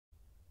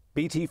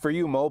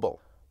BT4U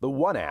Mobile, the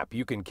one app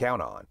you can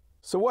count on.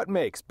 So what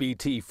makes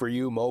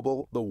BT4U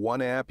Mobile the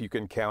one app you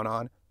can count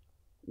on?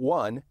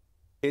 1.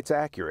 It's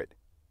accurate.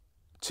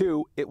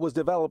 2. It was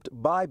developed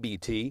by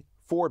BT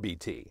for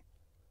BT.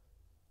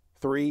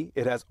 3.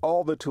 It has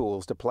all the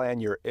tools to plan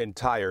your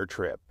entire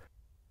trip.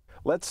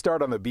 Let's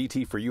start on the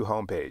BT4U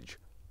homepage.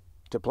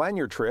 To plan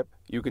your trip,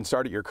 you can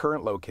start at your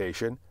current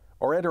location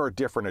or enter a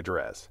different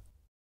address.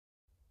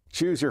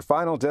 Choose your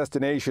final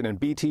destination, and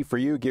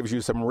BT4U gives you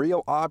some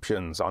real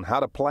options on how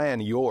to plan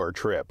your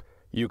trip.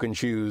 You can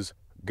choose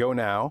Go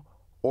Now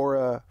or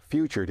a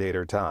future date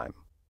or time.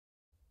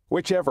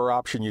 Whichever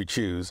option you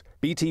choose,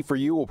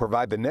 BT4U will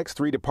provide the next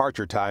 3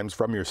 departure times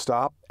from your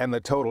stop and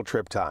the total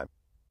trip time.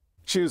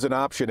 Choose an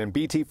option and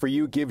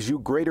BT4U gives you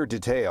greater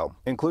detail,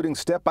 including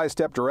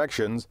step-by-step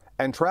directions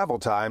and travel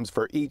times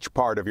for each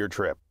part of your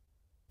trip.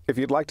 If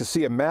you'd like to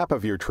see a map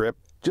of your trip,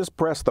 just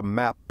press the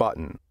Map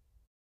button.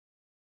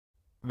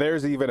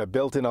 There's even a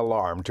built-in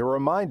alarm to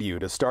remind you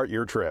to start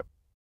your trip.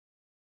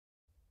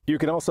 You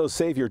can also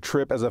save your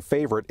trip as a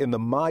favorite in the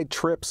My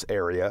Trips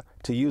area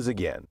to use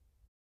again.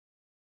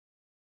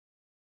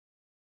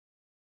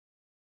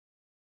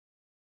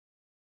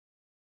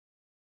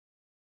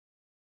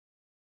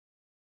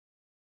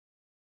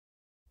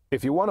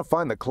 If you want to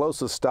find the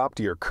closest stop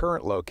to your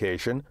current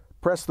location,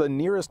 press the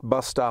nearest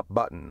bus stop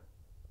button.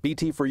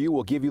 BT4U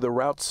will give you the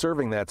route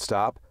serving that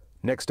stop,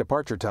 next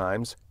departure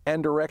times,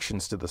 and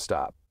directions to the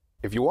stop.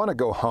 If you want to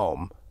go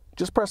home,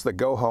 just press the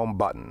Go Home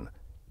button.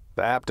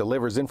 The app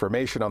delivers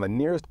information on the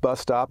nearest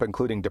bus stop,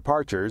 including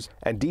departures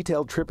and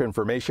detailed trip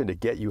information to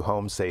get you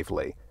home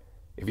safely.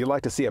 If you'd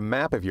like to see a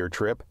map of your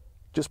trip,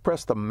 just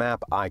press the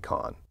Map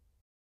icon.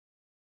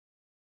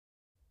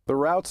 The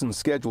Routes and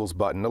Schedules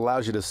button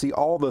allows you to see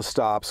all the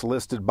stops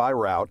listed by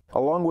route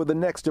along with the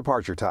next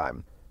departure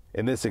time.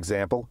 In this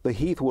example, the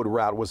Heathwood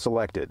route was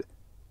selected.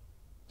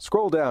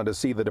 Scroll down to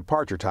see the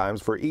departure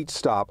times for each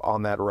stop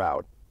on that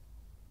route.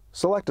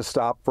 Select a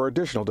stop for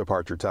additional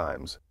departure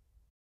times.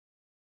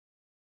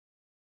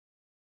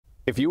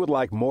 If you would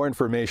like more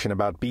information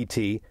about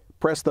BT,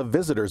 press the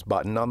Visitors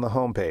button on the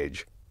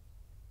homepage.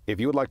 If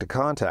you would like to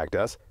contact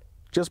us,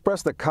 just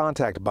press the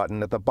Contact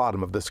button at the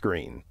bottom of the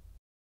screen.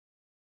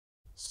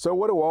 So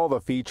what do all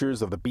the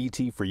features of the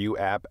BT4U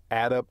app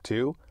add up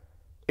to?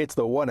 It's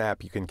the one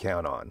app you can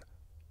count on.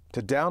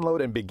 To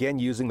download and begin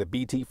using the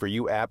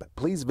BT4U app,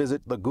 please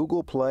visit the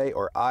Google Play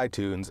or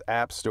iTunes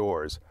app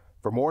stores.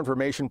 For more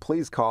information,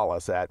 please call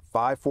us at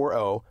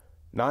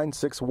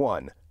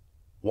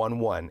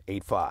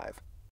 540-961-1185.